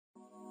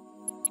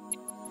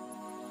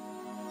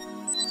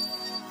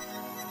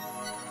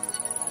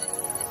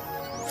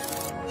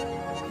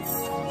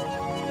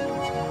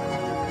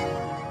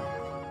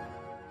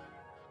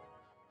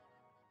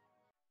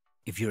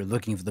If you're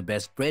looking for the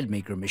best bread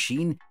maker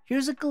machine,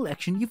 here's a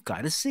collection you've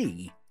got to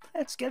see.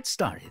 Let's get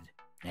started.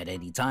 At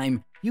any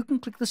time, you can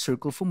click the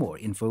circle for more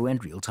info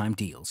and real-time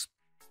deals.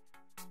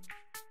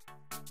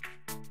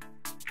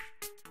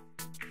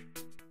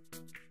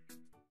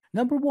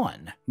 Number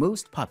 1.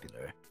 Most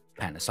popular.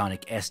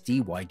 Panasonic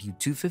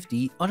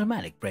SD-YD250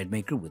 Automatic Bread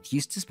Maker with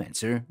Yeast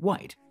Dispenser,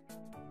 White.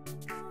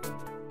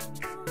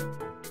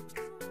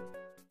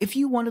 If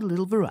you want a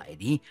little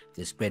variety,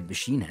 this bread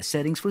machine has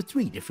settings for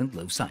 3 different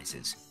loaf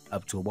sizes,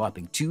 up to a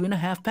whopping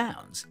 2.5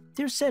 pounds.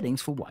 There's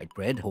settings for white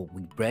bread, whole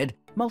wheat bread,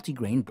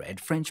 multigrain bread,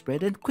 French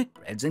bread, and quick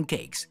breads and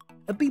cakes.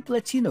 A beep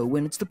lets you know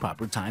when it's the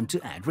proper time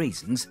to add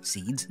raisins,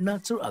 seeds,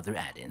 nuts, or other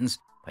add-ins,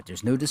 but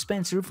there's no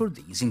dispenser for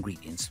these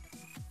ingredients.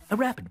 A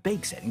rapid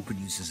bake setting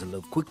produces a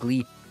loaf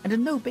quickly, and a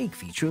no-bake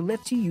feature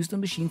lets you use the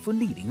machine for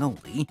kneading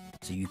only,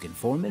 so you can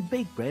form and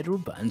bake bread or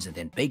buns and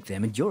then bake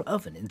them in your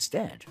oven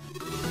instead.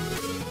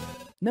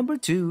 Number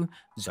 2.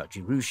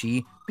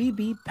 Zojirushi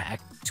BB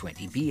Pack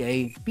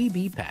 20BA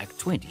BB Pack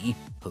 20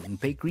 Home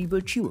Bakery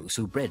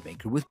Virtuoso Bread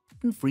Maker with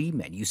gluten-free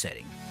menu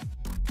setting.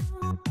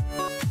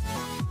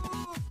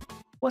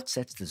 What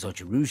sets the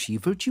Zojirushi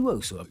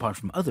Virtuoso apart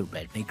from other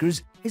bread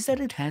makers is that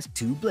it has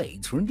 2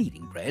 blades for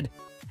kneading bread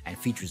and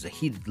features a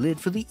heated lid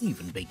for the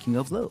even baking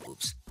of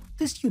loaves.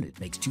 This unit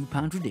makes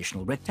 2-pound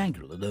traditional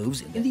rectangular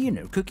loaves in the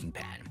inner cooking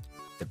pan.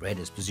 The bread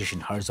is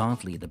positioned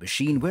horizontally in the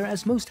machine,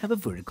 whereas most have a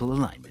vertical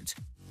alignment.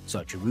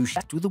 Zojirushi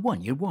is with a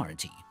 1-year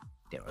warranty.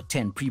 There are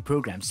 10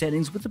 pre-programmed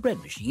settings with the bread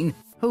machine: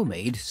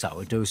 homemade,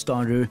 sourdough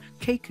starter,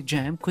 cake,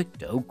 jam, quick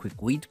dough, quick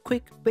wheat,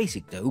 quick,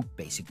 basic dough,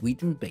 basic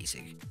wheat, and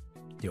basic.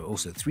 There are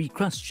also 3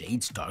 crust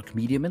shades: dark,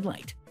 medium, and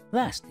light.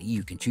 Lastly,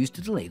 you can choose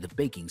to delay the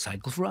baking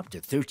cycle for up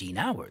to 13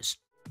 hours.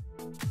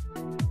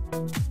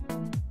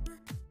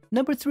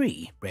 Number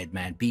 3.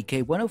 Breadman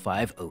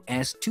BK105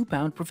 OS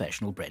 2-pound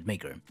Professional Bread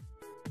Maker.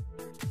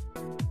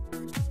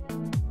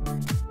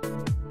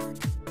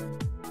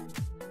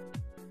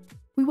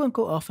 We won't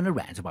go off on a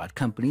rant about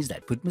companies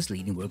that put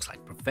misleading words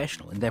like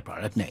professional in their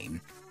product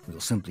name. We'll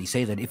simply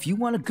say that if you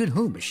want a good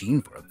home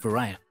machine for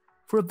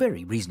a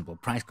very reasonable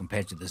price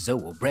compared to the Zoe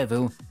or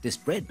Breville, this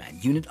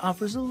Breadman unit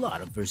offers a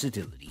lot of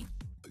versatility.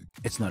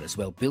 It's not as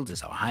well built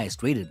as our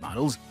highest rated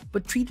models,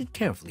 but treat it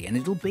carefully and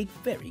it'll bake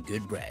very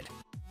good bread.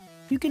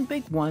 You can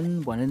bake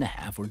 1,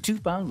 1.5, or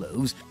 2-pound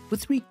loaves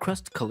with 3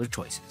 crust color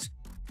choices.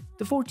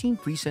 The 14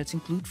 presets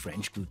include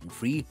French,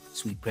 gluten-free,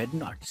 sweetbread,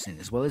 and artisan,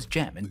 as well as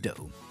jam and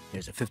dough.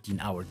 There's a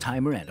 15-hour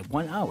timer and a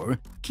 1-hour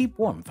keep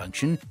warm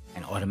function,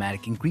 an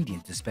automatic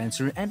ingredient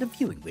dispenser, and a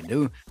viewing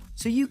window,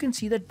 so you can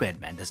see that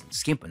Breadman doesn't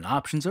skimp on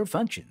options or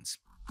functions.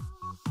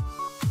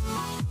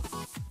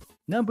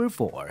 Number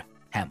 4.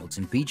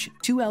 Hamilton Beach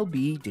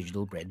 2LB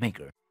Digital Bread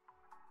Maker.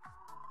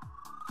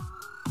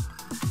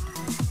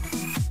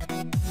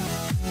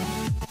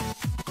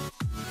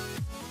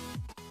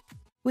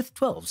 With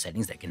 12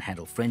 settings that can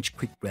handle French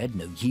quick bread,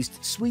 no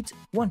yeast, sweet,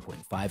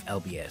 1.5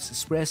 lbs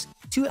express,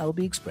 2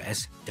 lb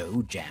express,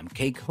 dough, jam,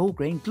 cake, whole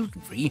grain,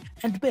 gluten-free,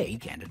 and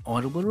bake, and an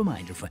audible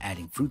reminder for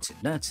adding fruits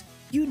and nuts,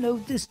 you know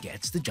this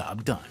gets the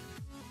job done.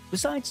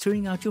 Besides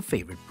turning out your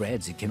favorite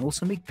breads, it can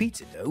also make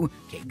pizza dough,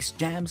 cakes,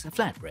 jams,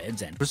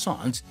 flatbreads, and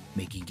croissants,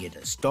 making it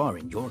a star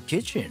in your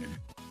kitchen.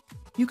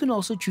 You can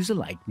also choose a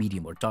light,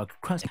 medium, or dark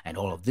crust, and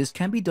all of this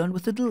can be done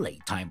with a delay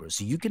timer,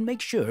 so you can make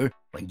sure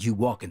when you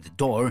walk in the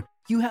door,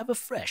 you have a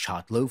fresh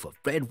hot loaf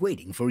of bread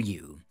waiting for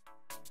you.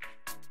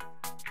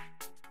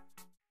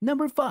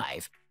 Number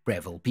 5.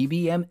 Breville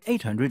PBM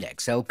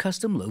 800XL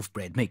Custom Loaf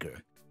Bread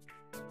Maker.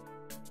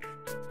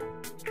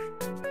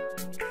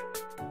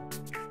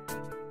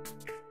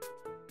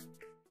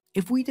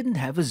 If we didn't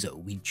have a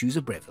Zoe, we'd choose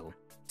a Breville.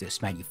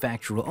 This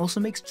manufacturer also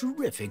makes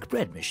terrific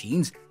bread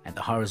machines, and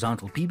the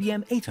horizontal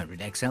PBM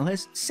 800XL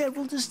has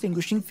several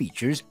distinguishing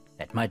features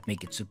that might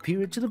make it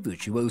superior to the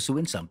Virtuoso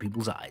in some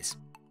people's eyes.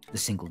 The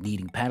single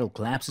kneading paddle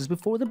collapses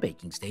before the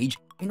baking stage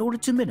in order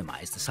to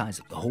minimize the size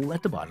of the hole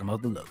at the bottom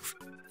of the loaf.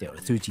 There are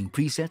 13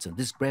 presets on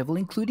this Breville,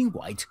 including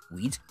white,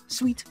 wheat,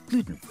 sweet,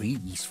 gluten-free,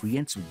 yeast-free,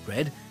 and sweet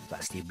bread,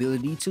 plus the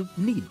ability to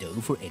knead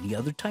dough for any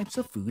other types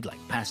of food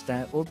like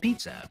pasta or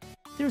pizza.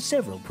 There are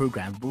several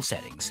programmable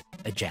settings,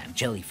 a jam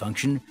jelly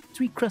function,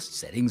 3 crust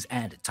settings,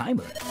 and a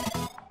timer.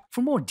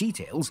 For more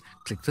details,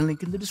 click the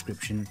link in the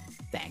description.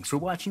 Thanks for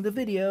watching the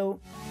video.